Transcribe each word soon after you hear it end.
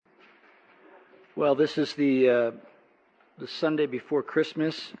Well, this is the Sunday before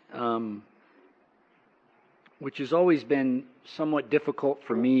Christmas, which has always been somewhat difficult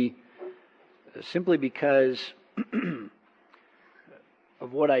for me, simply because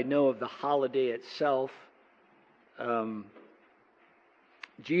of what I know of the holiday itself.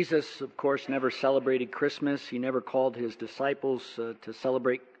 Jesus, of course, never celebrated Christmas. He never called his disciples to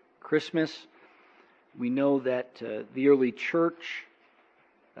celebrate Christmas. We know that the early church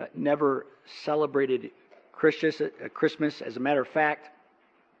never celebrated Christmas. As a matter of fact,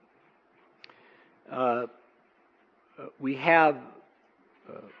 we have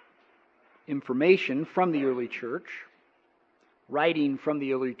information from the early church, writing from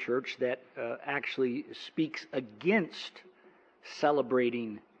the early church, that actually speaks against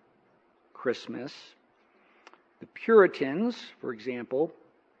celebrating Christmas. The Puritans, for example,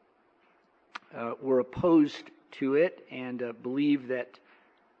 were opposed to it and believed that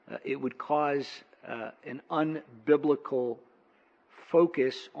it would cause an unbiblical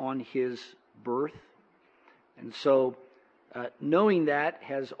focus on his birth. And so, knowing that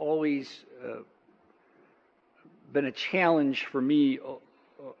has always been a challenge for me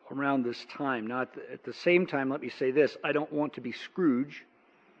around this time. Now, at the same time, let me say this: I don't want to be Scrooge.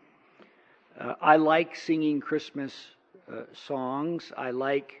 I like singing Christmas songs. I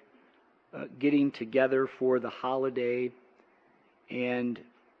like getting together for the holiday. And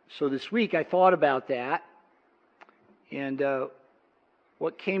so this week I thought about that, and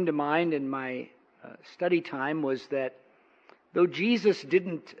what came to mind in my study time was that though Jesus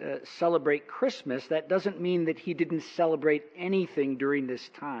didn't celebrate Christmas, that doesn't mean that he didn't celebrate anything during this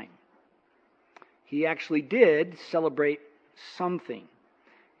time. He actually did celebrate something,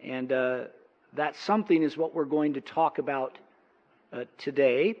 and that something is what we're going to talk about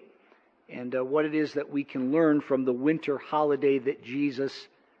today, and what it is that we can learn from the winter holiday that Jesus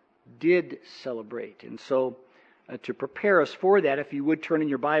did celebrate. And so, to prepare us for that, if you would turn in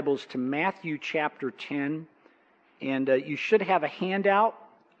your Bibles to Matthew chapter 10, and you should have a handout.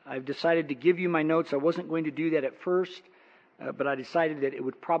 I've decided to give you my notes. I wasn't going to do that at first, but I decided that it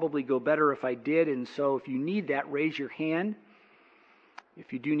would probably go better if I did, and so if you need that, raise your hand.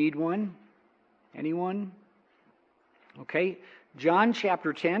 If you do need one. Anyone? Okay. John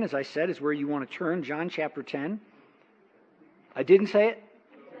chapter 10, as I said, is where you want to turn. John chapter 10. I didn't say it?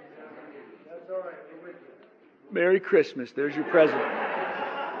 That's all right. We're with you. Merry Christmas. There's your present.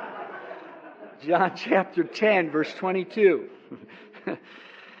 John chapter 10, verse 22.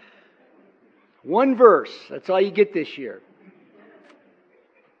 One verse. That's all you get this year.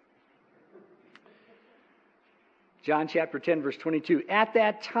 John chapter 10, verse 22. At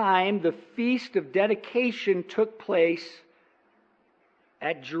that time, the feast of dedication took place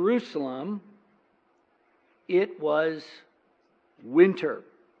at Jerusalem. It was winter.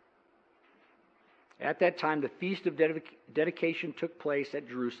 At that time, the feast of dedication took place at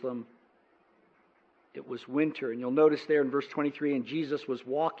Jerusalem. It was winter. And you'll notice there in verse 23, and Jesus was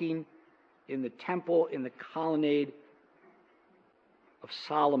walking in the temple in the colonnade of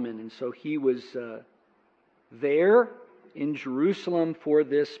Solomon. And so he was there in Jerusalem for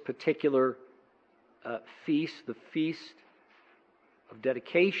this particular feast, the Feast of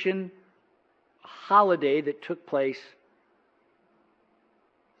Dedication, a holiday that took place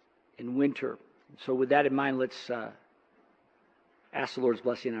in winter. So with that in mind, let's ask the Lord's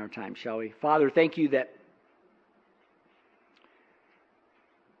blessing on our time, shall we? Father, thank you that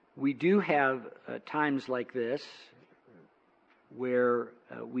we do have times like this where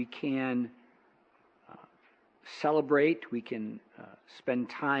we can celebrate, we can spend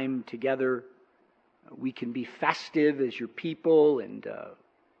time together, we can be festive as your people, and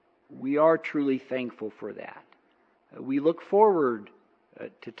we are truly thankful for that. We look forward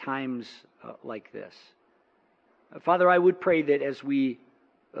to times like this. Father, I would pray that as we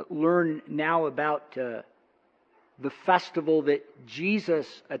learn now about the festival that Jesus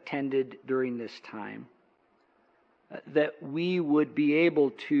attended during this time, that we would be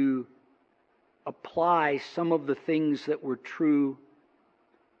able to apply some of the things that were true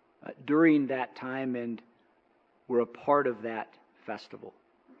during that time and were a part of that festival.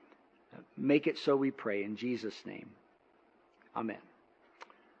 Make it so, we pray, in Jesus' name. Amen.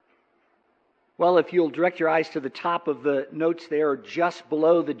 Well, if you'll direct your eyes to the top of the notes there, or just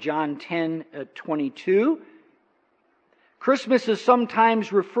below the John 10:22, Christmas is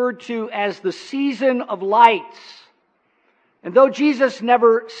sometimes referred to as the season of lights. And though Jesus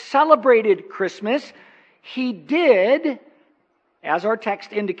never celebrated Christmas, he did, as our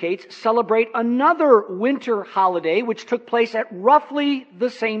text indicates, celebrate another winter holiday which took place at roughly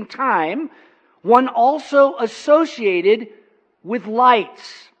the same time, one also associated with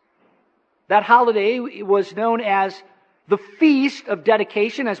lights. That holiday was known as the Feast of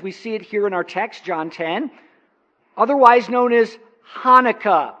Dedication, as we see it here in our text, John 10, otherwise known as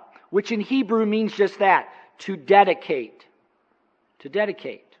Hanukkah, which in Hebrew means just that, to dedicate. To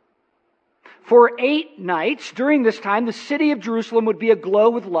dedicate. For 8 nights during this time, the city of Jerusalem would be aglow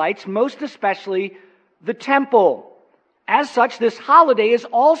with lights, most especially the temple. As such, this holiday is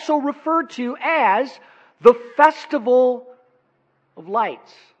also referred to as the Festival of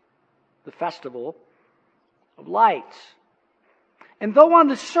Lights. The Festival of Lights. And though on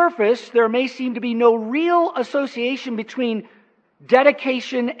the surface there may seem to be no real association between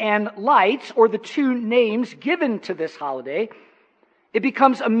dedication and lights, or the two names given to this holiday, it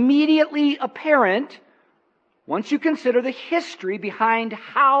becomes immediately apparent once you consider the history behind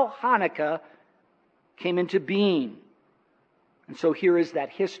how Hanukkah came into being. And so here is that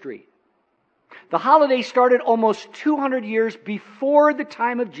history. The holiday started almost 200 years before the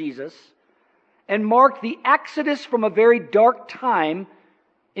time of Jesus and marked the exodus from a very dark time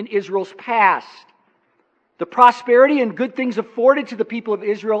in Israel's past. The prosperity and good things afforded to the people of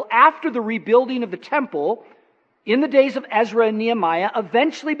Israel after the rebuilding of the temple in the days of Ezra and Nehemiah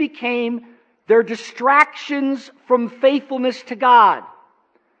eventually became their distractions from faithfulness to God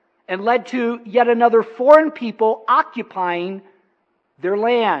and led to yet another foreign people occupying their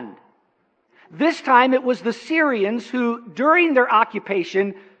land. This time it was the Syrians who, during their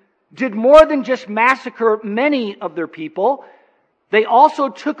occupation, did more than just massacre many of their people. They also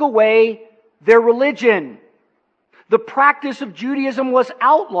took away their religion. The practice of Judaism was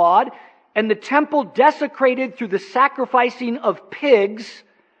outlawed, and the temple desecrated through the sacrificing of pigs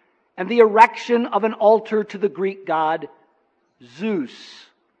and the erection of an altar to the Greek god Zeus.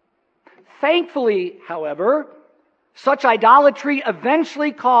 Thankfully, however, such idolatry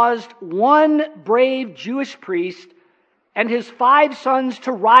eventually caused one brave Jewish priest and his 5 sons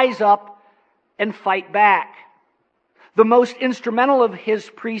to rise up and fight back. The most instrumental of his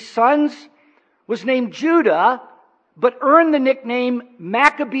priest sons was named Judah, but earned the nickname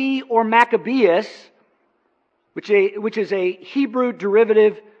Maccabee or Maccabeus, which is a Hebrew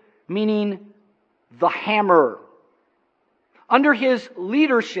derivative meaning the hammer. Under his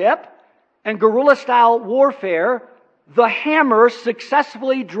leadership and guerrilla-style warfare, the hammer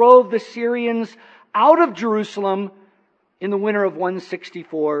successfully drove the Syrians out of Jerusalem in the winter of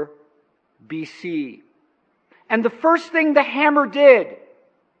 164 BC. And the first thing the hammer did,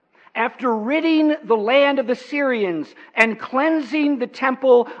 after ridding the land of the Syrians and cleansing the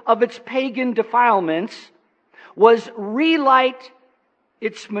temple of its pagan defilements, was relight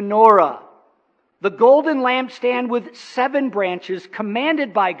its menorah, the golden lampstand with 7 branches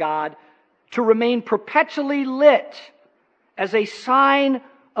commanded by God to remain perpetually lit as a sign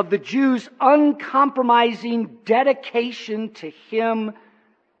of the Jews' uncompromising dedication to Him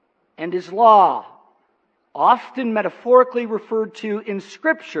and His law, often metaphorically referred to in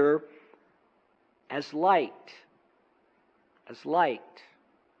Scripture as light. As light.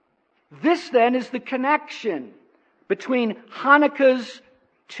 This then is the connection between Hanukkah's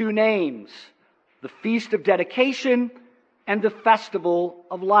 2 names, the Feast of Dedication and the Festival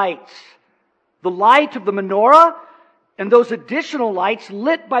of Lights. The light of the menorah and those additional lights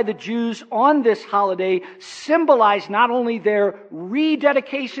lit by the Jews on this holiday symbolize not only their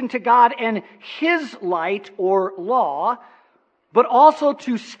rededication to God and His light or law, but also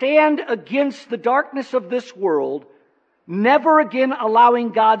to stand against the darkness of this world, never again allowing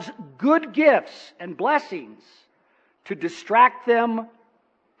God's good gifts and blessings to distract them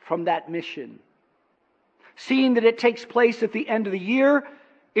from that mission. Seeing that it takes place at the end of the year,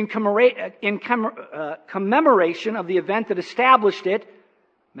 in commemoration of the event that established it,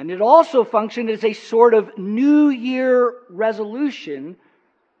 and it also functioned as a sort of New Year resolution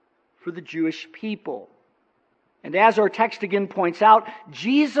for the Jewish people. And as our text again points out,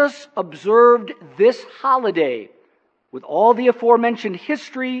 Jesus observed this holiday with all the aforementioned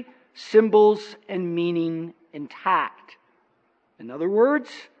history, symbols, and meaning intact. In other words,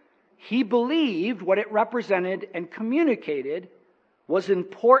 He believed what it represented and communicated was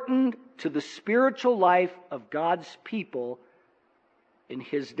important to the spiritual life of God's people in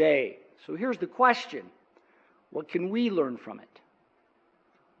His day. So here's the question. What can we learn from it?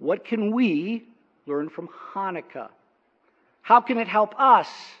 What can we learn from Hanukkah? How can it help us?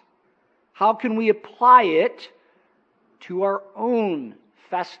 How can we apply it to our own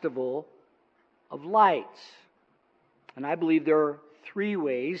festival of lights? And I believe there are 3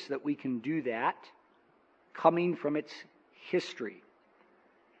 ways that we can do that, coming from its history.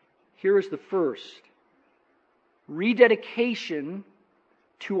 Here is the first. Rededication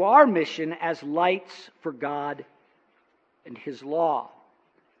to our mission as lights for God and His law.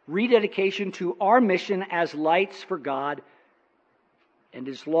 rededication to our mission as lights for God and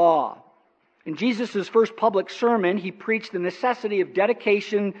His law. In Jesus' first public sermon, He preached the necessity of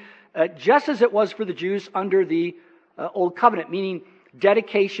dedication just as it was for the Jews under the Old Covenant, meaning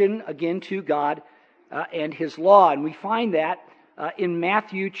dedication, again, to God and His law. And we find that in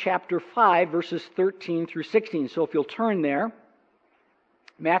Matthew chapter 5, verses 13 through 16. So if you'll turn there,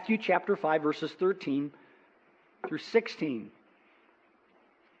 Matthew chapter 5, verses 13 through 16.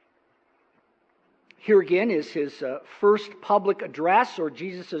 Here again is His first public address, or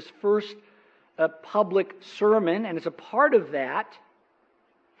Jesus' first public sermon, and as a part of that,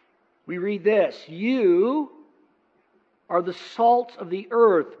 we read this: "You are the salt of the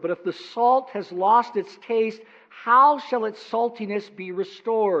earth, but if the salt has lost its taste, how shall its saltiness be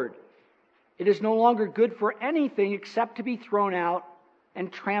restored? It is no longer good for anything except to be thrown out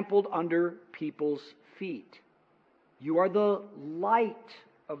and trampled under people's feet. You are the light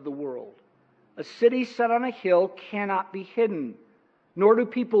of the world. A city set on a hill cannot be hidden. Nor do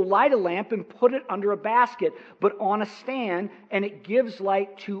people light a lamp and put it under a basket, but on a stand, and it gives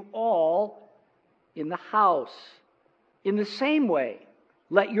light to all in the house. In the same way,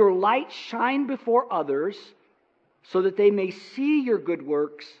 let your light shine before others, so that they may see your good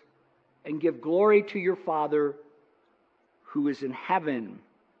works and give glory to your Father who is in heaven."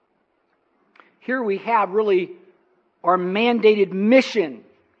 Here we have really our mandated mission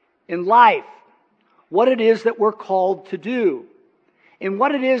in life, what it is that we're called to do. And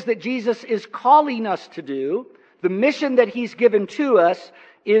what it is that Jesus is calling us to do, the mission that He's given to us,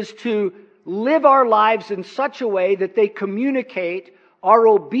 is to live our lives in such a way that they communicate our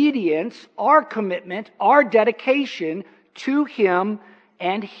obedience, our commitment, our dedication to Him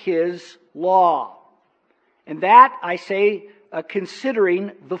and His law. And that, I say,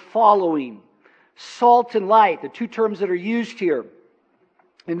 considering the following: salt and light, the two terms that are used here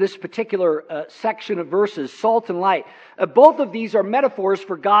in this particular section of verses, salt and light. Both of these are metaphors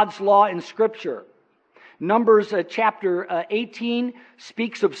for God's law in Scripture. Numbers chapter 18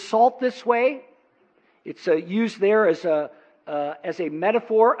 speaks of salt this way. It's used there as a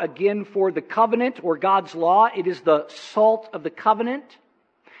metaphor, again, for the covenant or God's law. It is the salt of the covenant.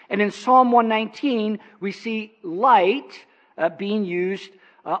 And in Psalm 119, we see light being used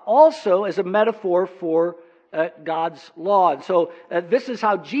also as a metaphor for God's law. And so this is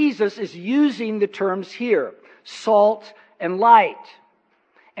how Jesus is using the terms here: salt and light.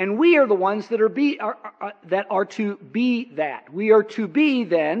 And we are the ones that are to be that. We are to be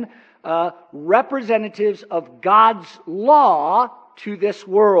then representatives of God's law to this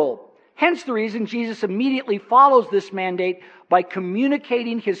world. Hence the reason Jesus immediately follows this mandate by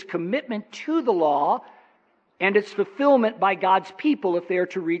communicating His commitment to the law and its fulfillment by God's people if they are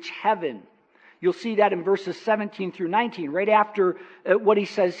to reach heaven. You'll see that in verses 17 through 19. Right after what He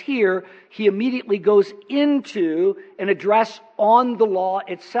says here, He immediately goes into an address on the law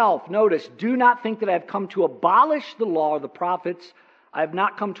itself. Notice, "Do not think that I have come to abolish the law or the prophets. I have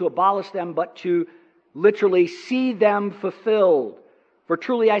not come to abolish them, but to literally see them fulfilled. For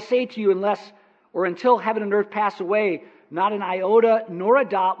truly I say to you, unless or until heaven and earth pass away, not an iota nor a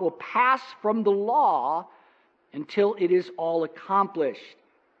dot will pass from the law until it is all accomplished.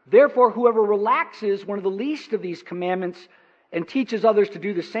 Therefore, whoever relaxes one of the least of these commandments and teaches others to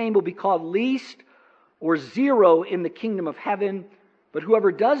do the same will be called least or zero in the kingdom of heaven. But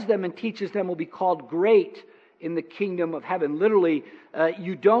whoever does them and teaches them will be called great in the kingdom of heaven." Literally,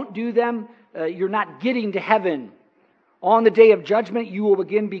 you don't do them, you're not getting to heaven. On the day of judgment, you will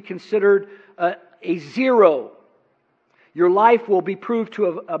again be considered a zero. Your life will be proved to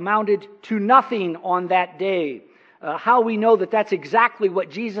have amounted to nothing on that day. How we know that that's exactly what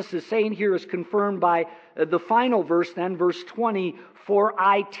Jesus is saying here is confirmed by the final verse then, verse 20. "For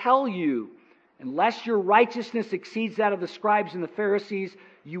I tell you, unless your righteousness exceeds that of the scribes and the Pharisees,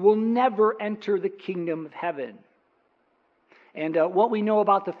 you will never enter the kingdom of heaven." And what we know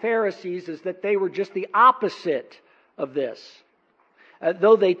about the Pharisees is that they were just the opposite of this.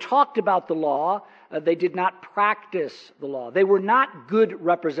 Though they talked about the law, they did not practice the law. They were not good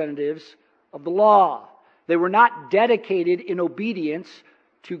representatives of the law. They were not dedicated in obedience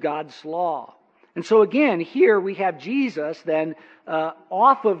to God's law. And so again, here we have Jesus then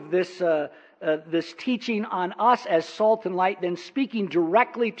off of this teaching on us as salt and light, then speaking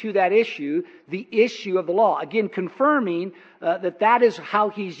directly to that issue, the issue of the law. Again, confirming that is how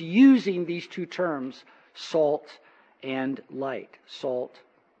He's using these two terms, salt and light. Salt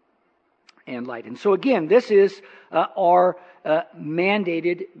and light. And so again, this is our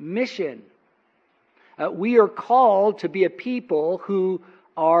mandated mission. We are called to be a people who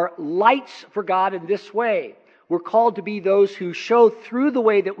are lights for God in this way. We're called to be those who show through the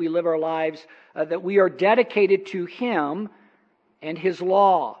way that we live our lives that we are dedicated to Him and His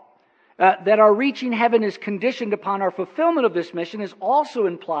law. That our reaching heaven is conditioned upon our fulfillment of this mission is also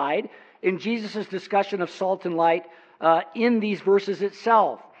implied in Jesus' discussion of salt and light in these verses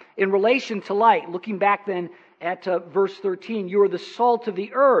itself. In relation to light, looking back then at verse 13, you are the salt of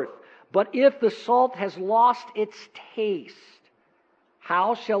the earth. But if the salt has lost its taste,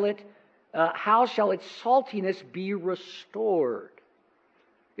 how shall its saltiness be restored?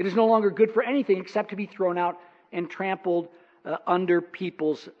 It is no longer good for anything except to be thrown out and trampled under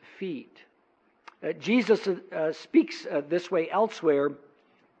people's feet. Jesus speaks this way elsewhere.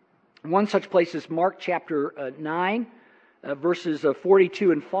 One such place is Mark chapter 9, verses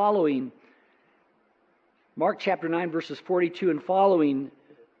 42 and following. Mark chapter 9, verses 42 and following,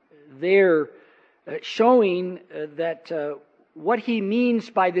 there showing that what he means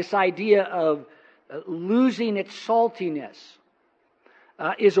by this idea of losing its saltiness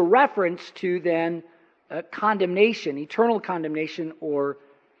is a reference to then condemnation, eternal condemnation, or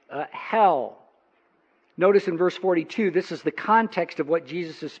hell. Notice in verse 42, this is the context of what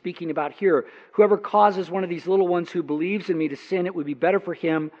Jesus is speaking about here. Whoever causes one of these little ones who believes in me to sin, it would be better for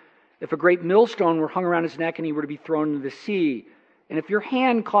him if a great millstone were hung around his neck and he were to be thrown into the sea. And if your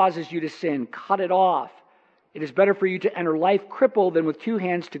hand causes you to sin, cut it off. It is better for you to enter life crippled than with two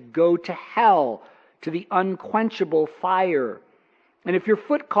hands to go to hell, to the unquenchable fire. And if your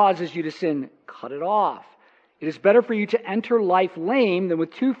foot causes you to sin, cut it off. It is better for you to enter life lame than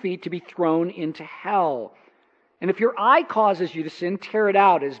with 2 feet to be thrown into hell. And if your eye causes you to sin, tear it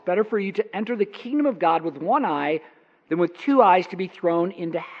out. It is better for you to enter the kingdom of God with 1 eye than with 2 eyes to be thrown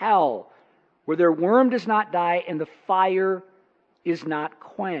into hell, where their worm does not die and the fire is not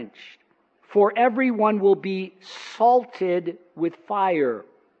quenched. For everyone will be salted with fire.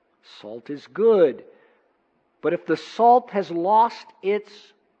 Salt is good. But if the salt has lost its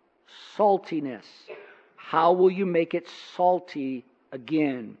saltiness, how will you make it salty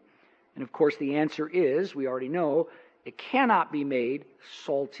again? And of course the answer is, we already know, it cannot be made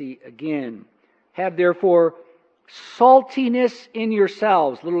salty again. Have therefore saltiness in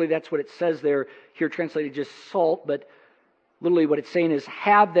yourselves. Literally that's what it says there, here translated just salt, but literally what it's saying is,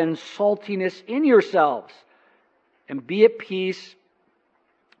 have then saltiness in yourselves and be at peace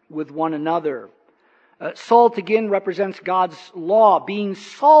with one another. Salt again represents God's law. Being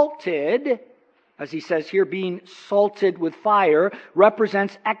salted, as he says here, being salted with fire,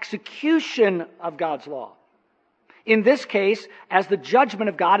 represents execution of God's law. In this case, as the judgment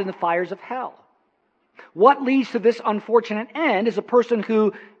of God in the fires of hell. What leads to this unfortunate end is a person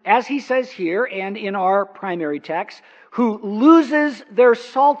who, as he says here and in our primary text, who loses their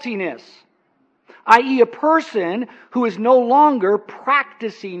saltiness, i.e. a person who is no longer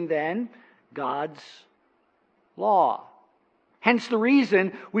practicing then God's law. Hence the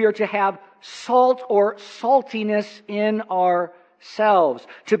reason we are to have salt or saltiness in ourselves,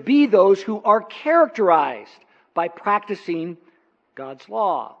 to be those who are characterized by practicing God's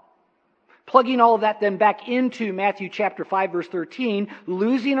law. Plugging all of that then back into Matthew chapter 5 verse 13,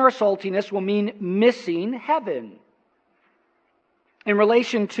 losing our saltiness will mean missing heaven. In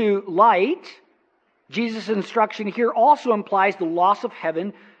relation to light, Jesus' instruction here also implies the loss of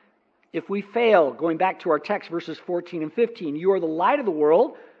heaven if we fail. Going back to our text, verses 14 and 15. You are the light of the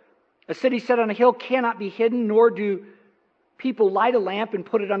world. A city set on a hill cannot be hidden, nor do people light a lamp and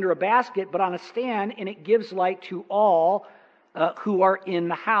put it under a basket, but on a stand, and it gives light to all who are in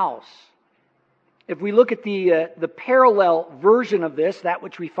the house. If we look at the parallel version of this, that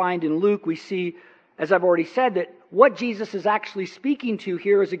which we find in Luke, we see, as I've already said, that what Jesus is actually speaking to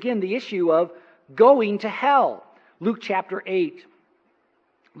here is again the issue of going to hell. Luke chapter 8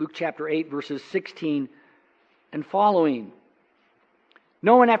 verses 16 and following.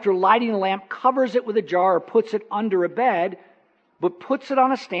 No one after lighting a lamp covers it with a jar or puts it under a bed, but puts it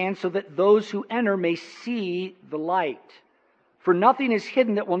on a stand so that those who enter may see the light. For nothing is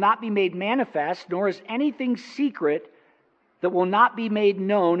hidden that will not be made manifest, nor is anything secret that will not be made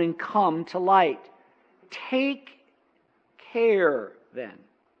known and come to light. Take care then.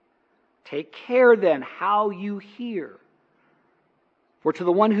 Take care then how you hear. For to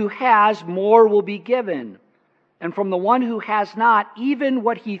the one who has, more will be given. And from the one who has not, even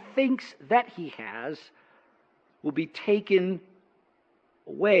what he thinks that he has will be taken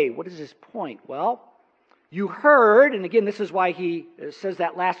away. What is his point? Well, you heard, and again, this is why he says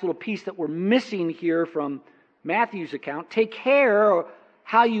that last little piece that we're missing here from Matthew's account. Take care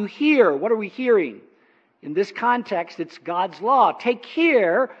how you hear. What are we hearing? In this context, it's God's law. Take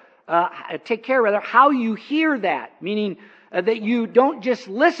care how you hear that. Meaning that you don't just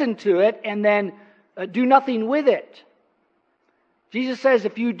listen to it and then do nothing with it. Jesus says,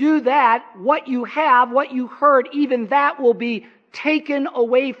 if you do that, what you have, what you heard, even that will be taken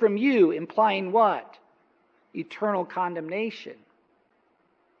away from you, implying what? Eternal condemnation.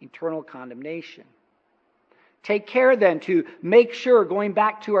 Eternal condemnation. Take care then to make sure, going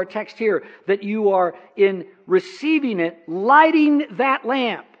back to our text here, that you are in receiving it, lighting that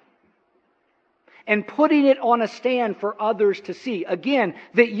lamp, and putting it on a stand for others to see. Again,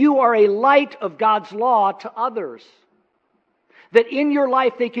 that you are a light of God's law to others. That in your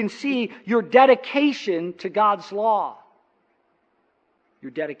life they can see your dedication to God's law.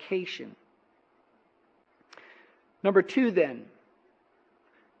 Your dedication. Number 2 then.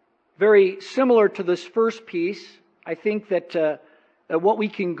 Very similar to this first piece, I think that what we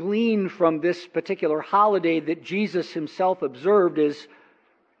can glean from this particular holiday that Jesus himself observed is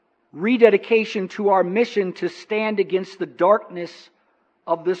rededication to our mission to stand against the darkness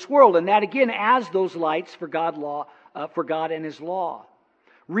of this world. And that again as those lights for God and His law.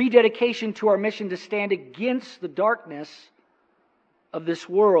 Rededication to our mission to stand against the darkness of this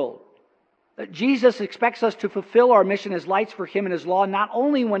world. Jesus expects us to fulfill our mission as lights for Him and His law, not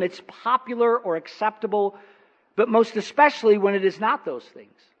only when it's popular or acceptable, but most especially when it is not those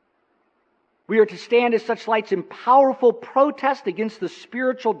things. We are to stand as such lights in powerful protest against the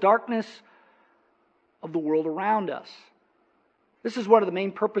spiritual darkness of the world around us. This is one of the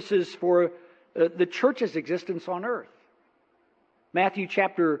main purposes for the church's existence on earth. Matthew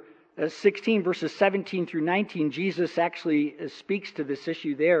chapter 16, verses 17 through 19, Jesus actually speaks to this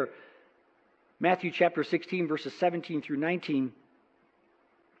issue there. Matthew chapter 16, verses 17 through 19.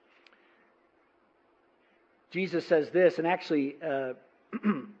 Jesus says this, and actually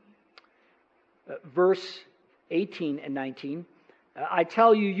verse 18 and 19. I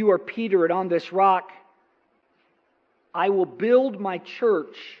tell you, you are Peter, and on this rock I will build my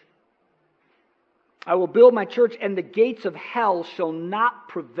church. I will build my church, and the gates of hell shall not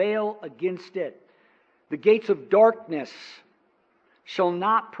prevail against it. The gates of darkness shall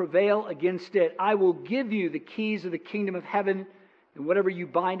not prevail against it. I will give you the keys of the kingdom of heaven, and whatever you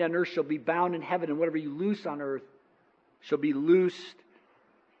bind on earth shall be bound in heaven, and whatever you loose on earth shall be loosed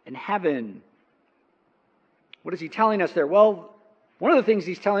in heaven. What is he telling us there? Well, one of the things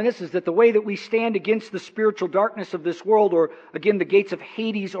he's telling us is that the way that we stand against the spiritual darkness of this world, or again the gates of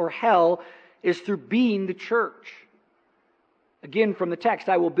Hades or hell, is through being the church. Again from the text,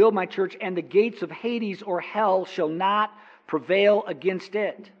 I will build my church, and the gates of Hades or hell shall not prevail against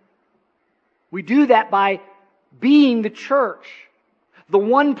it. We do that by being the church. The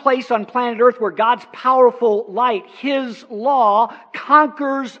one place on planet Earth where God's powerful light, His law,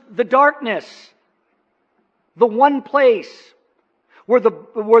 conquers the darkness. The one place where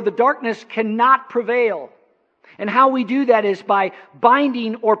the darkness cannot prevail. And how we do that is by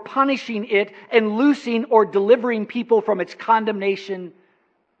binding or punishing it and loosing or delivering people from its condemnation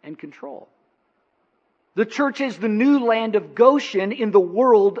and control. The church is the new land of Goshen in the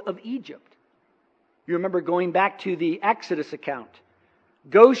world of Egypt. You remember going back to the Exodus account.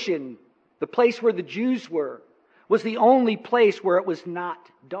 Goshen, the place where the Jews were, was the only place where it was not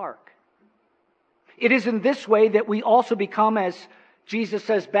dark. It is in this way that we also become, as Jesus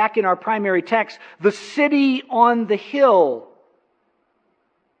says back in our primary text, the city on the hill.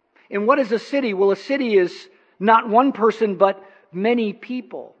 And what is a city? Well, a city is not one person, but many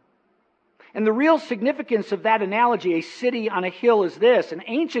people. And the real significance of that analogy, a city on a hill, is this. In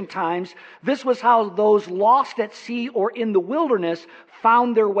ancient times, this was how those lost at sea or in the wilderness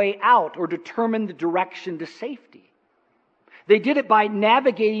found their way out or determined the direction to safety. They did it by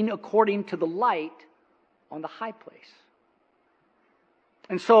navigating according to the light on the high place.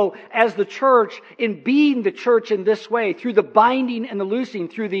 And so, as the church, in being the church in this way, through the binding and the loosing,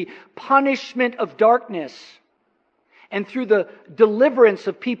 through the punishment of darkness, and through the deliverance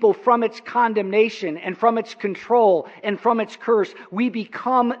of people from its condemnation and from its control and from its curse, we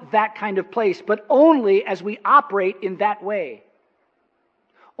become that kind of place. But only as we operate in that way.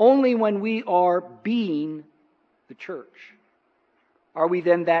 Only when we are being the church are we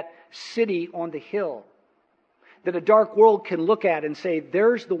then that city on the hill that a dark world can look at and say,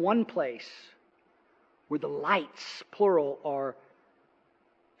 there's the one place where the lights, plural, are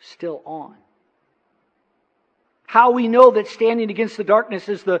still on. How we know that standing against the darkness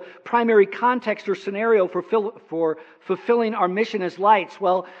is the primary context or scenario for fulfilling our mission as lights?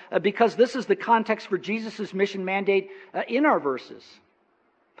 Well, because this is the context for Jesus' mission mandate in our verses.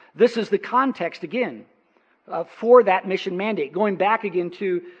 This is the context, again, for that mission mandate. Going back again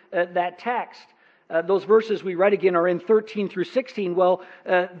to that text. Those verses we read again are in 13 through 16. Well,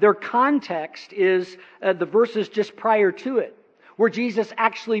 their context is the verses just prior to it, where Jesus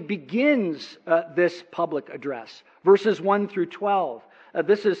actually begins this public address. Verses 1 through 12.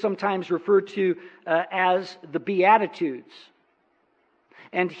 This is sometimes referred to as the Beatitudes.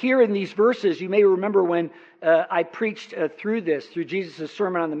 And here in these verses, you may remember when I preached through Jesus'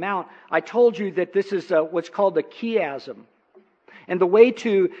 Sermon on the Mount, I told you that this is what's called a chiasm. And the way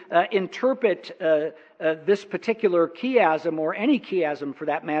to interpret this particular chiasm, or any chiasm for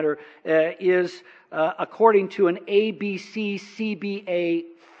that matter, is according to an ABCCBA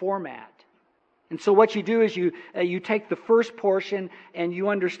format. And so what you do is you take the first portion and you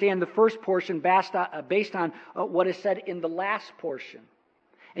understand the first portion based on what is said in the last portion.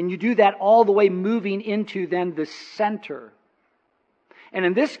 And you do that all the way moving into then the center. And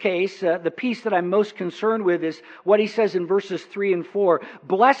in this case, the piece that I'm most concerned with is what he says in verses 3 and 4.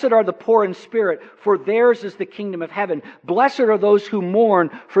 Blessed are the poor in spirit, for theirs is the kingdom of heaven. Blessed are those who mourn,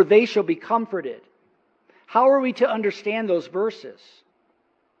 for they shall be comforted. How are we to understand those verses?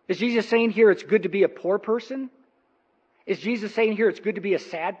 Is Jesus saying here it's good to be a poor person? Is Jesus saying here it's good to be a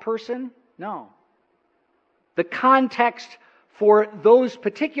sad person? No. The context for those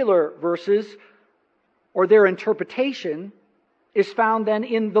particular verses, or their interpretation, is found then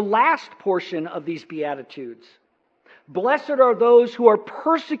in the last portion of these Beatitudes. Blessed are those who are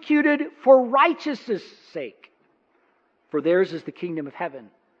persecuted for righteousness' sake, for theirs is the kingdom of heaven.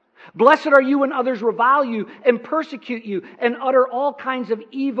 Blessed are you when others revile you and persecute you and utter all kinds of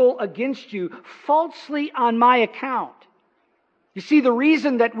evil against you falsely on my account. You see, the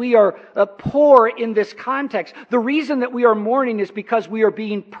reason that we are poor in this context, the reason that we are mourning is because we are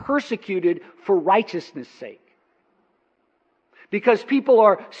being persecuted for righteousness' sake. Because people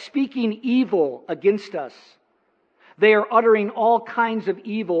are speaking evil against us. They are uttering all kinds of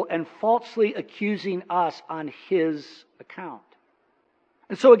evil and falsely accusing us on His account.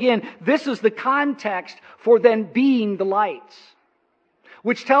 And so again, this is the context for then being the lights.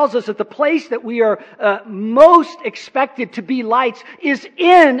 Which tells us that the place that we are most expected to be lights is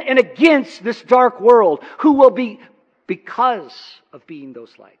in and against this dark world, who will be, because of being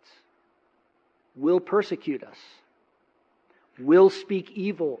those lights, will persecute us, will speak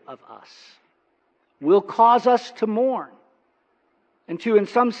evil of us, will cause us to mourn, and to, in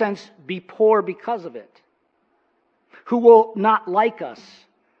some sense, be poor because of it, who will not like us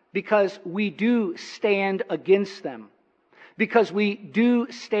because we do stand against them, because we do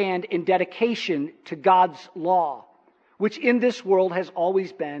stand in dedication to God's law, which in this world has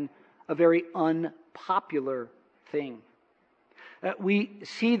always been a very unpopular thing. We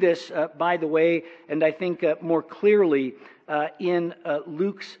see this, by the way, and I think more clearly in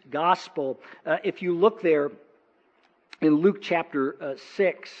Luke's Gospel. If you look there in Luke chapter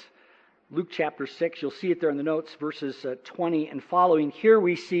 6, you'll see it there in the notes, verses 20 and following. Here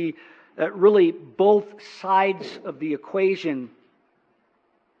we see really both sides of the equation,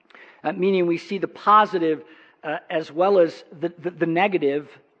 meaning we see the positive as well as the negative.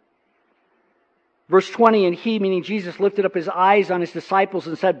 Verse 20, and he, meaning Jesus, lifted up his eyes on his disciples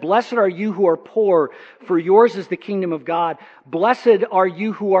and said, Blessed are you who are poor, for yours is the kingdom of God. Blessed are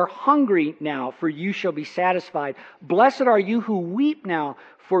you who are hungry now, for you shall be satisfied. Blessed are you who weep now,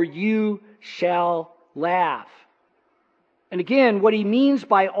 for you shall laugh. And again, what he means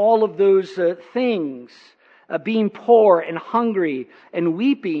by all of those things, being poor and hungry and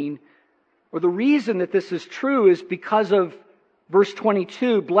weeping, or the reason that this is true is because of verse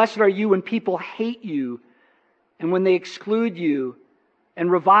 22, Blessed are you when people hate you, and when they exclude you, and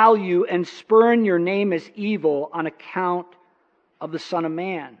revile you, and spurn your name as evil on account of the Son of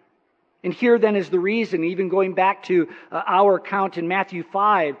Man. And here then is the reason, even going back to our account in Matthew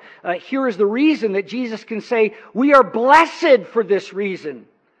 5, here is the reason that Jesus can say, we are blessed for this reason.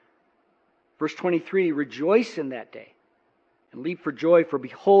 Verse 23, Rejoice in that day, and leap for joy, for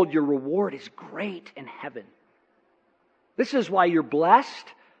behold, your reward is great in heaven. This is why you're blessed,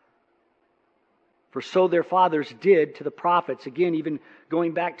 for so their fathers did to the prophets. Again, even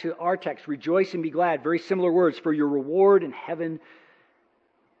going back to our text, rejoice and be glad. Very similar words, for your reward in heaven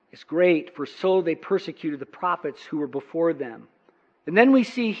is great, for so they persecuted the prophets who were before them. And then we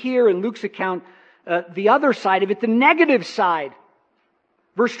see here in Luke's account the other side of it, the negative side.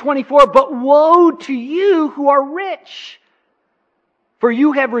 Verse 24, But woe to you who are rich, for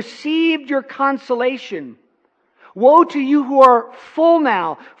you have received your consolation. Woe to you who are full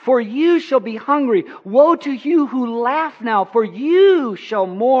now, for you shall be hungry. Woe to you who laugh now, for you shall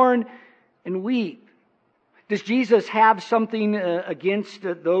mourn and weep. Does Jesus have something against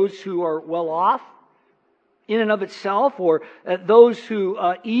those who are well off in and of itself, or those who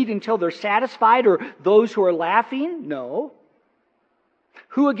eat until they're satisfied, or those who are laughing? No.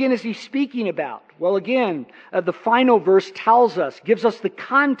 Who again is he speaking about? Well, again, the final verse tells us, gives us the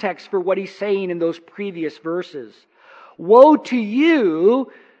context for what he's saying in those previous verses. Woe to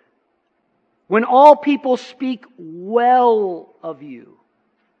you when all people speak well of you,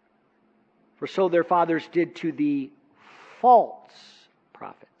 for so their fathers did to the false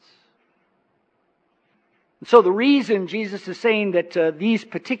prophets. And so the reason Jesus is saying that these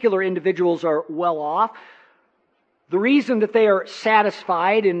particular individuals are well off, the reason that they are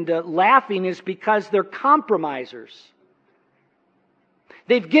satisfied and laughing is because they're compromisers.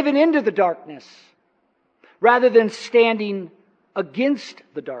 They've given into the darkness rather than standing against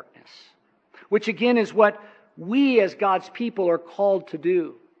the darkness, which again is what we as God's people are called to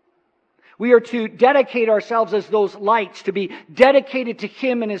do. We are to dedicate ourselves as those lights, to be dedicated to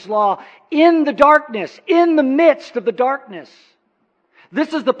Him and His law in the darkness, in the midst of the darkness.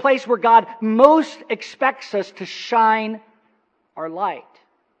 This is the place where God most expects us to shine our light.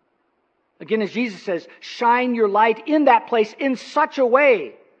 Again, as Jesus says, shine your light in that place in such a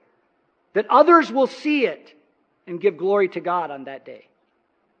way that others will see it and give glory to God on that day.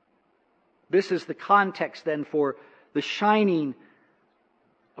 This is the context then for the shining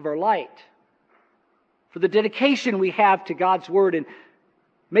of our light, for the dedication we have to God's Word and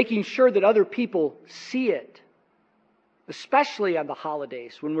making sure that other people see it, especially on the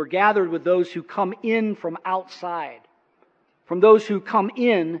holidays when we're gathered with those who come in from outside, from those who come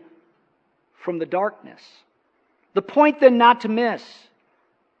in from the darkness. The point then not to miss,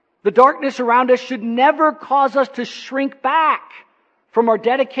 the darkness around us should never cause us to shrink back from our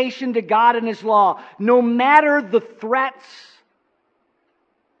dedication to God and His law, no matter the threats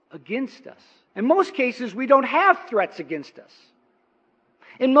against us. In most cases, we don't have threats against us.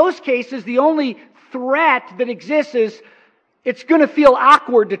 In most cases, the only threat that exists is it's going to feel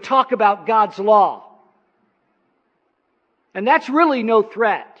awkward to talk about God's law. And that's really no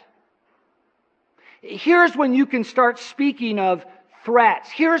threat. Here's when you can start speaking of threats.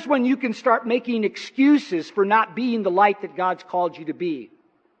 Here's when you can start making excuses for not being the light that God's called you to be.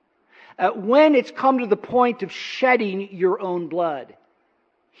 When it's come to the point of shedding your own blood.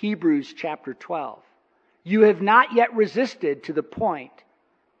 Hebrews chapter 12. You have not yet resisted to the point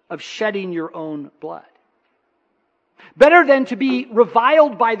of shedding your own blood. Better than to be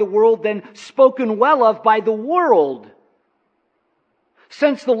reviled by the world than spoken well of by the world.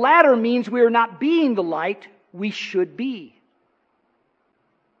 Since the latter means we are not being the light we should be.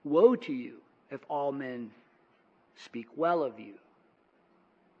 Woe to you if all men speak well of you.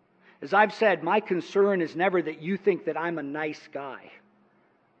 As I've said, my concern is never that you think that I'm a nice guy.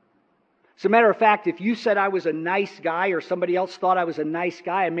 As a matter of fact, if you said I was a nice guy or somebody else thought I was a nice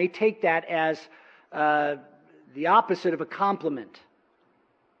guy, I may take that as the opposite of a compliment.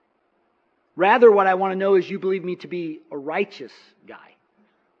 Rather, what I want to know is you believe me to be a righteous guy.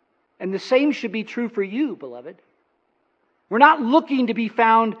 And the same should be true for you, beloved. We're not looking to be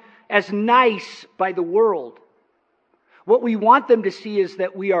found as nice by the world. What we want them to see is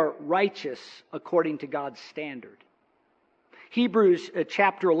that we are righteous according to God's standard. Hebrews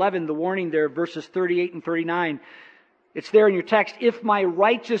chapter 11, the warning there, verses 38 and 39. It's there in your text. If my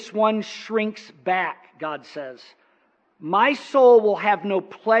righteous one shrinks back, God says, my soul will have no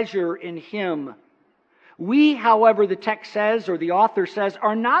pleasure in him. We, however, the text says, or the author says,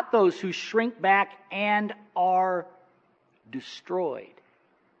 are not those who shrink back and are destroyed.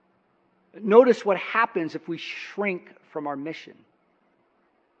 Notice what happens if we shrink from our mission.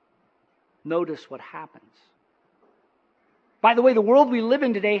 Notice what happens. By the way, the world we live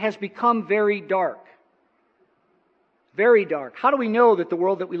in today has become very dark. Very dark. How do we know that the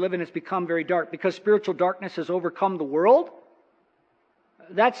world that we live in has become very dark? Because spiritual darkness has overcome the world?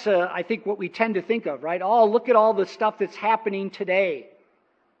 That's, I think, what we tend to think of, right? Oh, look at all the stuff that's happening today.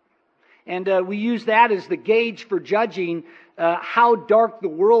 And we use that as the gauge for judging how dark the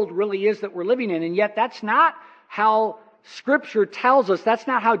world really is that we're living in. And yet that's not how Scripture tells us. That's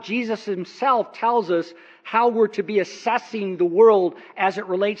not how Jesus Himself tells us how we're to be assessing the world as it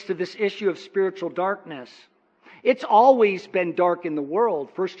relates to this issue of spiritual darkness. It's always been dark in the world.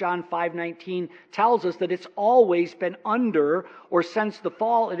 1 John 5:19 tells us that it's always been under, or since the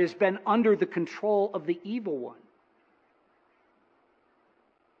fall, it has been under the control of the evil one.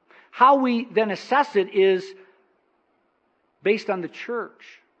 How we then assess it is based on the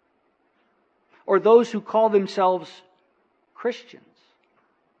church or those who call themselves Christians.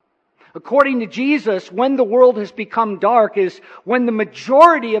 According to Jesus, when the world has become dark is when the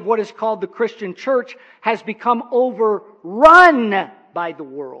majority of what is called the Christian church has become overrun by the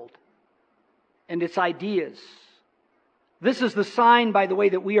world and its ideas. This is the sign, by the way,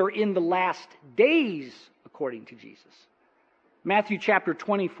 that we are in the last days, according to Jesus. Matthew chapter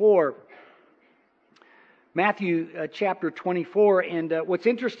 24. Matthew chapter 24, and what's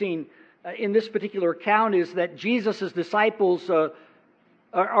interesting in this particular account is that Jesus' disciples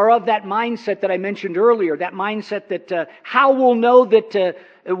are of that mindset that I mentioned earlier, that mindset that how we'll know that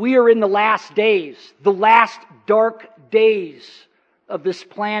we are in the last days, the last dark days of this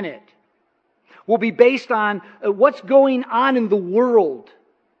planet, will be based on what's going on in the world.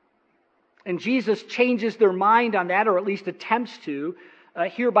 And Jesus changes their mind on that, or at least attempts to,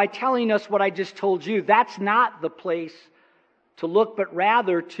 here by telling us what I just told you. That's not the place to look, but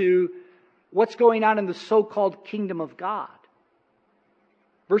rather to what's going on in the so-called kingdom of God.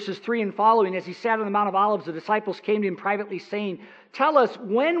 Verses 3 and following, as he sat on the Mount of Olives, the disciples came to him privately saying, "Tell us,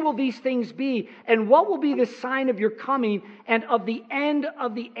 when will these things be? And what will be the sign of your coming and of the end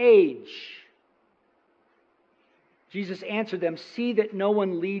of the age?" Jesus answered them, "See that no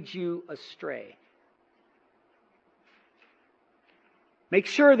one leads you astray." Make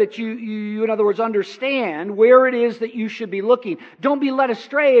sure that you, in other words, understand where it is that you should be looking. Don't be led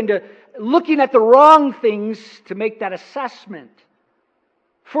astray into looking at the wrong things to make that assessment.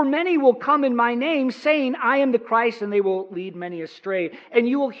 For many will come in my name, saying, "I am the Christ," and they will lead many astray. And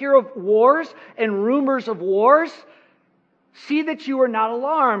you will hear of wars and rumors of wars. See that you are not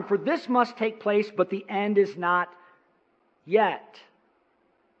alarmed, for this must take place, but the end is not yet.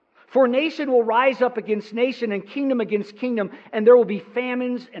 For nation will rise up against nation and kingdom against kingdom, and there will be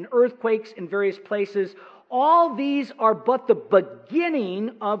famines and earthquakes in various places. All these are but the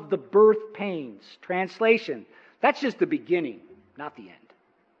beginning of the birth pains. Translation, that's just the beginning, not the end.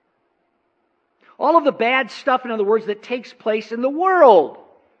 All of the bad stuff, in other words, that takes place in the world,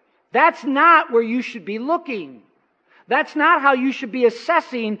 that's not where you should be looking. That's not how you should be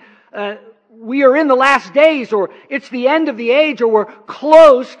assessing we are in the last days, or it's the end of the age, or we're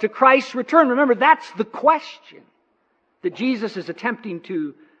close to Christ's return. Remember, that's the question that Jesus is attempting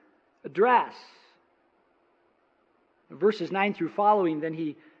to address. In verses 9 through following, then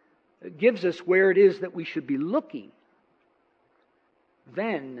he gives us where it is that we should be looking.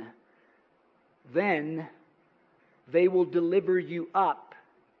 Then they will deliver you up.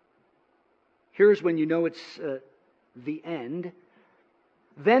 Here's when you know it's the end.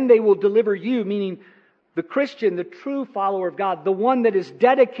 Then they will deliver you, meaning the Christian, the true follower of God, the one that is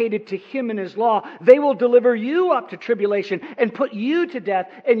dedicated to Him and His law. They will deliver you up to tribulation and put you to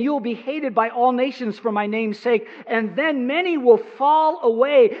death, and you will be hated by all nations for my name's sake. And then many will fall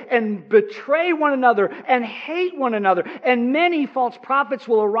away and betray one another and hate one another. And many false prophets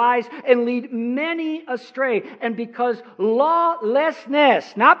will arise and lead many astray. And because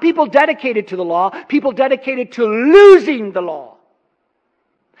lawlessness, not people dedicated to the law, people dedicated to losing the law,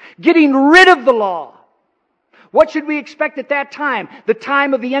 getting rid of the law. What should we expect at that time? The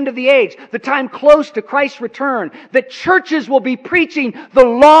time of the end of the age. The time close to Christ's return. That churches will be preaching, the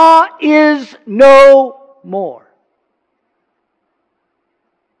law is no more.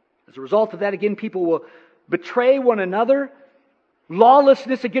 As a result of that, again, people will betray one another.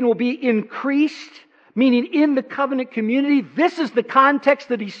 Lawlessness, again, will be increased. Meaning in the covenant community, this is the context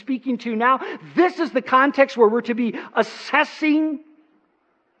that he's speaking to now. This is the context where we're to be assessing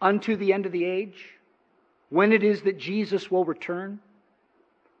unto the end of the age, when it is that Jesus will return.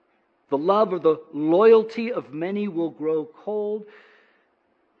 The love or the loyalty of many will grow cold,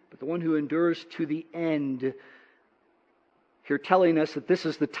 but the one who endures to the end, here telling us that this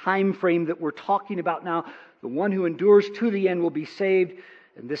is the time frame that we're talking about now. The one who endures to the end will be saved.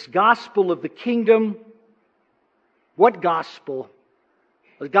 And this gospel of the kingdom, what gospel?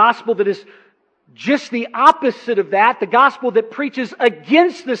 A gospel that is just the opposite of that, the gospel that preaches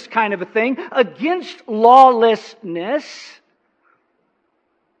against this kind of a thing, against lawlessness.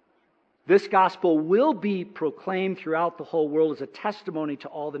 This gospel will be proclaimed throughout the whole world as a testimony to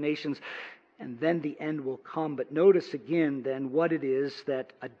all the nations, and then the end will come. But notice again then what it is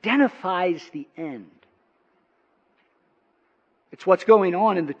that identifies the end. It's what's going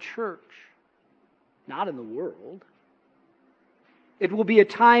on in the church, not in the world. It will be a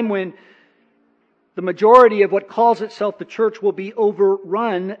time when the majority of what calls itself the church will be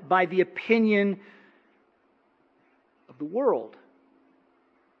overrun by the opinion of the world.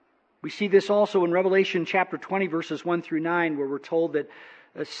 We see this also in Revelation chapter 20, verses 1 through 9, where we're told that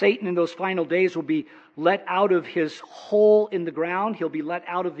Satan in those final days will be let out of his hole in the ground. He'll be let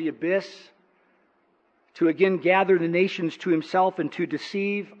out of the abyss to again gather the nations to himself and to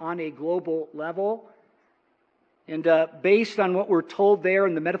deceive on a global level. And based on what we're told there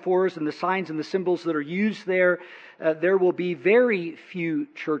and the metaphors and the signs and the symbols that are used there, there will be very few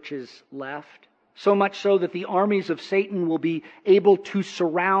churches left. So much so that the armies of Satan will be able to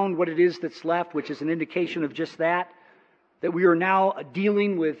surround what it is that's left, which is an indication of just that. that we are now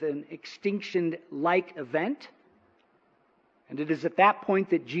dealing with an extinction-like event. And it is at that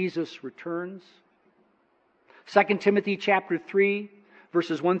point that Jesus returns. 2 Timothy chapter 3,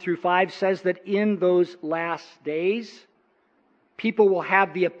 verses 1 through 5 says that in those last days, people will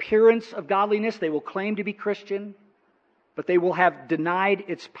have the appearance of godliness. They will claim to be Christian, but they will have denied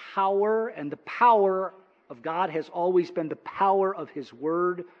its power. And the power of God has always been the power of His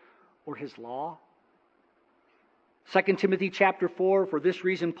Word or His law. 2 Timothy chapter 4, for this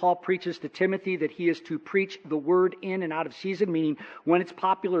reason Paul preaches to Timothy that he is to preach the word in and out of season, meaning when it's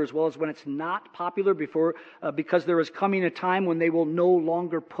popular as well as when it's not popular, because there is coming a time when they will no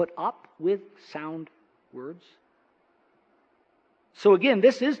longer put up with sound words. So again,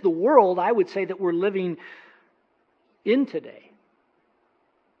 this is the world, I would say, that we're living in today.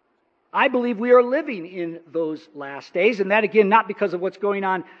 I believe we are living in those last days, and that again, not because of what's going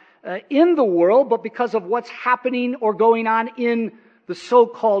on in the world, but because of what's happening or going on in the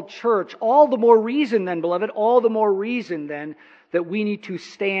so-called church. All the more reason then, beloved, all the more reason then that we need to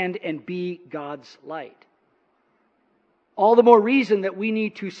stand and be God's light. All the more reason that we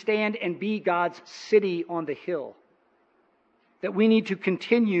need to stand and be God's city on the hill. That we need to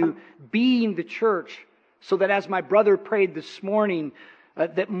continue being the church so that, as my brother prayed this morning,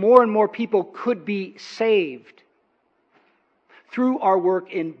 that more and more people could be saved through our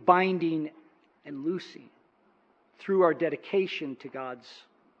work in binding and loosing, through our dedication to God's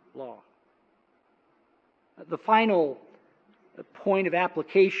law. The final point of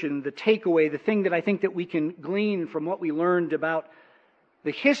application, the takeaway, the thing that I think that we can glean from what we learned about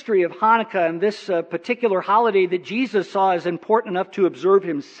the history of Hanukkah and this particular holiday that Jesus saw as important enough to observe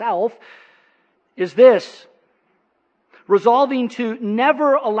Himself, is this: resolving to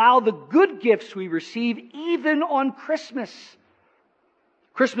never allow the good gifts we receive even on Christmas.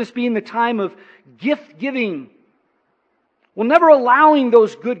 Christmas being the time of gift giving. Well, never allowing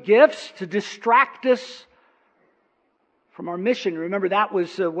those good gifts to distract us from our mission. Remember, that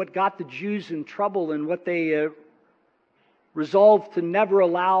was what got the Jews in trouble and what they resolved to never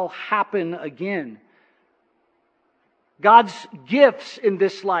allow happen again. God's gifts in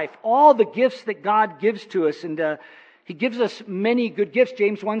this life, all the gifts that God gives to us, and He gives us many good gifts.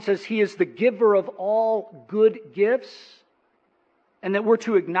 James 1 says He is the giver of all good gifts. And that we're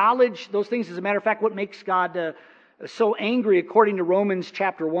to acknowledge those things. As a matter of fact, what makes God so angry, according to Romans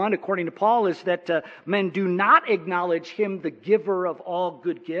chapter 1, according to Paul, is that men do not acknowledge Him, the giver of all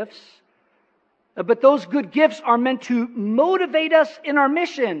good gifts. But those good gifts are meant to motivate us in our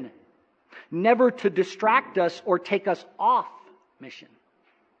mission, never to distract us or take us off mission.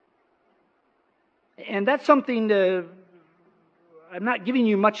 And that's something I'm not giving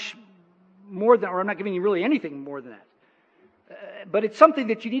you much more than, or I'm not giving you really anything more than that. But it's something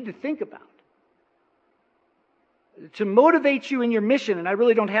that you need to think about. To motivate you in your mission, and I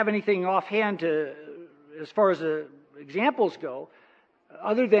really don't have anything offhand as far as examples go,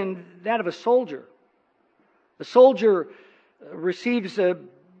 other than that of a soldier. A soldier receives a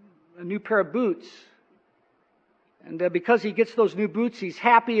new pair of boots. And because he gets those new boots, he's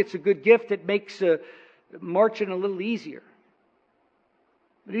happy. It's a good gift. It makes marching a little easier.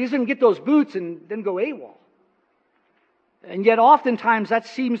 But he doesn't get those boots and then go AWOL. And yet oftentimes that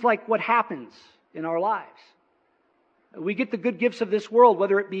seems like what happens in our lives. We get the good gifts of this world,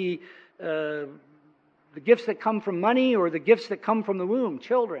 whether it be the gifts that come from money or the gifts that come from the womb,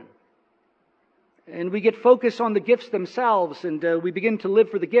 children. And we get focused on the gifts themselves, and we begin to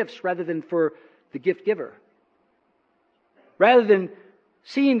live for the gifts rather than for the gift giver. Rather than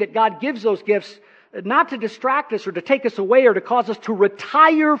seeing that God gives those gifts not to distract us or to take us away or to cause us to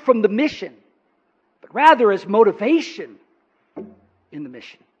retire from the mission, but rather as motivation in the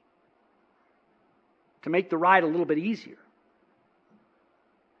mission, to make the ride a little bit easier.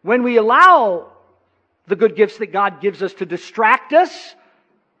 When we allow the good gifts that God gives us to distract us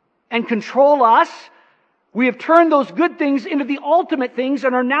and control us, we have turned those good things into the ultimate things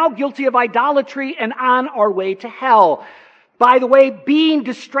and are now guilty of idolatry and on our way to hell. By the way, being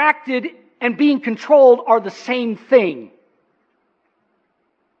distracted and being controlled are the same thing.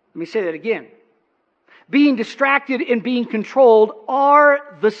 Let me say that again. Being distracted and being controlled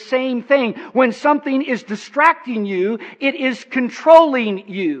are the same thing. When something is distracting you, it is controlling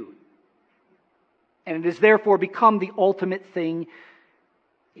you. And it has therefore become the ultimate thing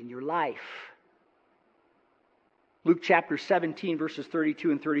in your life. Luke chapter 17, verses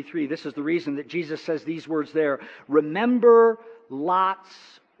 32 and 33. This is the reason that Jesus says these words there. Remember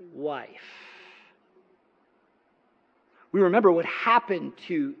Lot's wife. We remember what happened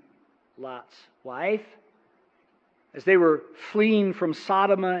to Lot's wife as they were fleeing from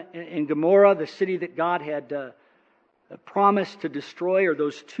Sodom and Gomorrah, the city that God had promised to destroy are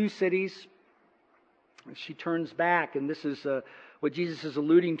those two cities. She turns back, and this is what Jesus is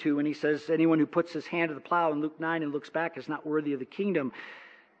alluding to when he says, anyone who puts his hand to the plow in Luke 9 and looks back is not worthy of the kingdom.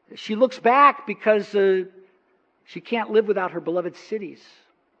 She looks back because she can't live without her beloved cities.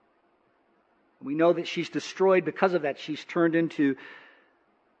 We know that she's destroyed because of that. She's turned into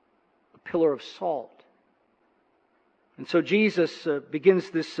a pillar of salt. And so Jesus begins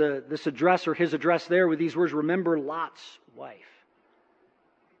this address, or his address there, with these words, remember Lot's wife.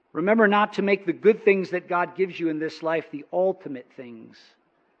 Remember not to make the good things that God gives you in this life the ultimate things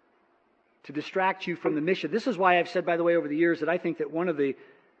to distract you from the mission. This is why I've said, by the way, over the years, that I think that one of the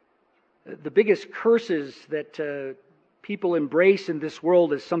biggest curses that people embrace in this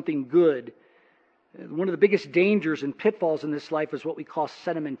world as something good, one of the biggest dangers and pitfalls in this life is what we call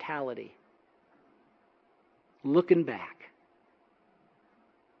sentimentality. Looking back.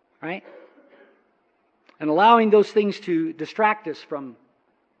 Right? And allowing those things to distract us from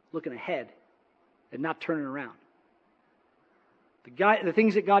looking ahead and not turning around. The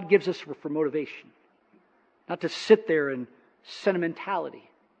things that God gives us for motivation. Not to sit there in sentimentality.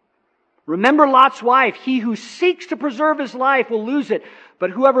 Remember Lot's wife. He who seeks to preserve his life will lose it. But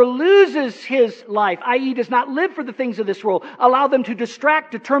whoever loses his life, i.e. does not live for the things of this world, allow them to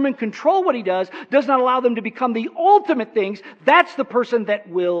distract, determine, control what he does not allow them to become the ultimate things, that's the person that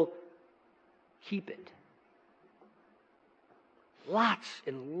will keep it. Lots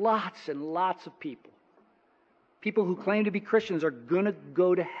and lots and lots of people who claim to be Christians are going to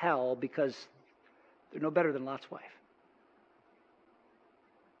go to hell because they're no better than Lot's wife.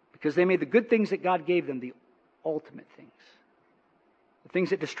 Because they made the good things that God gave them the ultimate things. The things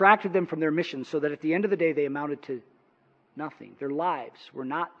that distracted them from their mission so that at the end of the day they amounted to nothing. Their lives were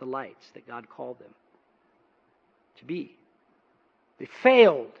not the lights that God called them to be. They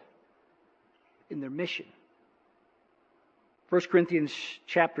failed in their mission. 1 Corinthians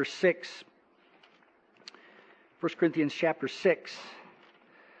chapter 6. 1 Corinthians chapter 6.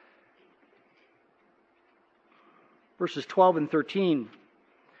 Verses 12 and 13.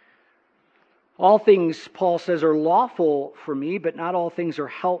 All things, Paul says, are lawful for me, but not all things are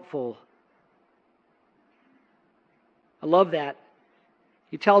helpful. I love that.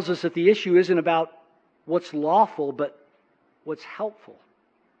 He tells us that the issue isn't about what's lawful, but what's helpful.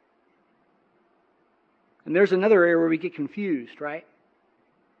 And there's another area where we get confused, right?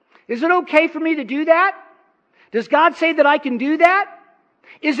 Is it okay for me to do that? Does God say that I can do that?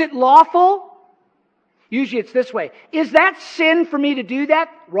 Is it lawful? Usually it's this way. Is that sin for me to do that?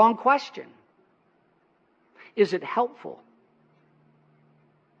 Wrong question. Is it helpful?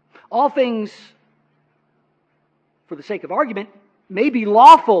 All things, for the sake of argument, may be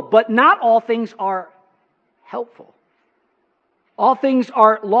lawful, but not all things are helpful. All things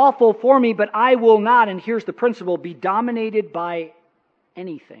are lawful for me, but I will not, and here's the principle, be dominated by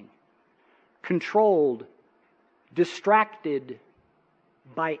anything. Controlled, distracted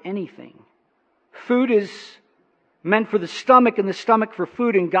by anything. Food is meant for the stomach and the stomach for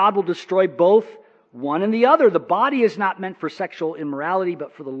food, and God will destroy both one and the other. The body is not meant for sexual immorality,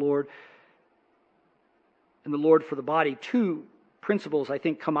 but for the Lord, and the Lord for the body. Two principles, I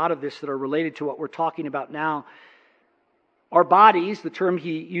think, come out of this that are related to what we're talking about now. Our bodies, the term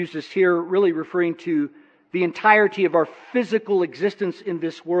he uses here, really referring to the entirety of our physical existence in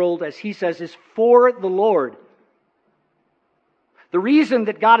this world, as he says, is for the Lord. The reason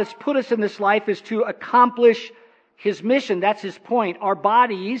that God has put us in this life is to accomplish His mission. That's His point. Our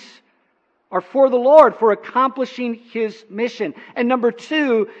bodies are for the Lord, for accomplishing His mission. And number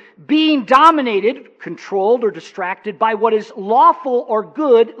two, being dominated, controlled, or distracted by what is lawful or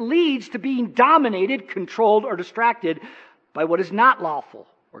good leads to being dominated, controlled, or distracted by what is not lawful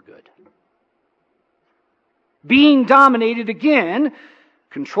or good. Being dominated again,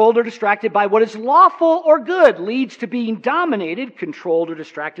 controlled or distracted by what is lawful or good leads to being dominated, controlled, or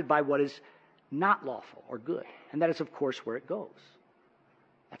distracted by what is not lawful or good. And that is, of course, where it goes.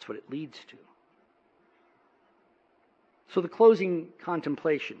 That's what it leads to. So the closing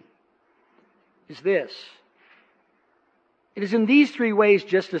contemplation is this. It is in these three ways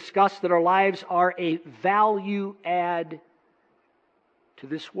just discussed that our lives are a value add to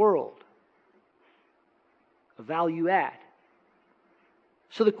this world. A value add.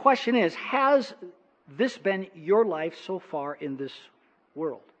 So the question is, has this been your life so far in this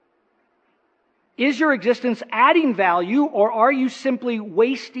world? Is your existence adding value, or are you simply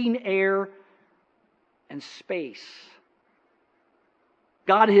wasting air and space?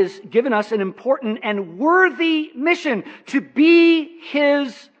 God has given us an important and worthy mission to be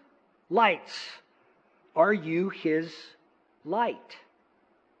His lights. Are you His light?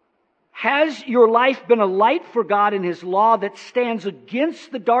 Has your life been a light for God and His law that stands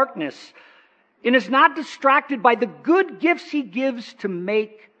against the darkness and is not distracted by the good gifts He gives to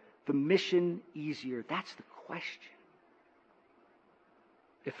make the mission easier? That's the question.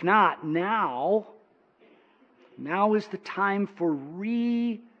 If not, now is the time for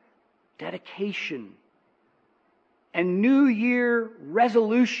rededication and New Year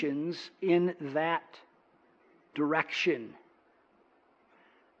resolutions in that direction.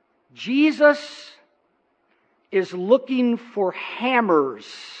 Jesus is looking for hammers,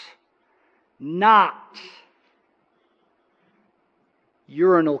 not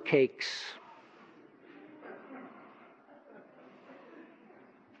urinal cakes.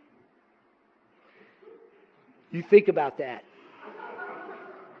 You think about that.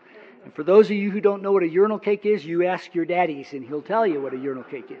 And for those of you who don't know what a urinal cake is, you ask your daddies and he'll tell you what a urinal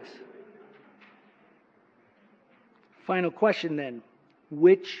cake is. Final question then.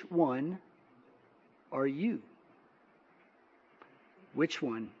 Which one are you? Which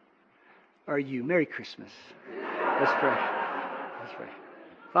one are you? Merry Christmas. Let's pray. Let's pray.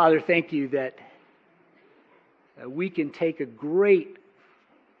 Father, thank you that we can take a great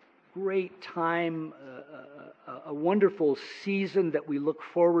time, a wonderful season that we look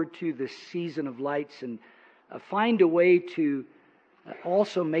forward to, this season of lights, and find a way to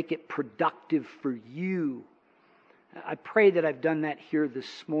also make it productive for you. I pray that I've done that here this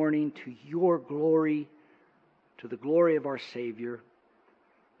morning to your glory, to the glory of our Savior.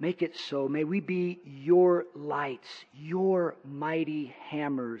 Make it so. May we be your lights, your mighty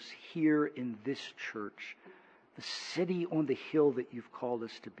hammers here in this church, the city on the hill that you've called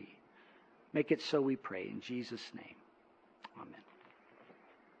us to be. Make it so, we pray, in Jesus' name. Amen.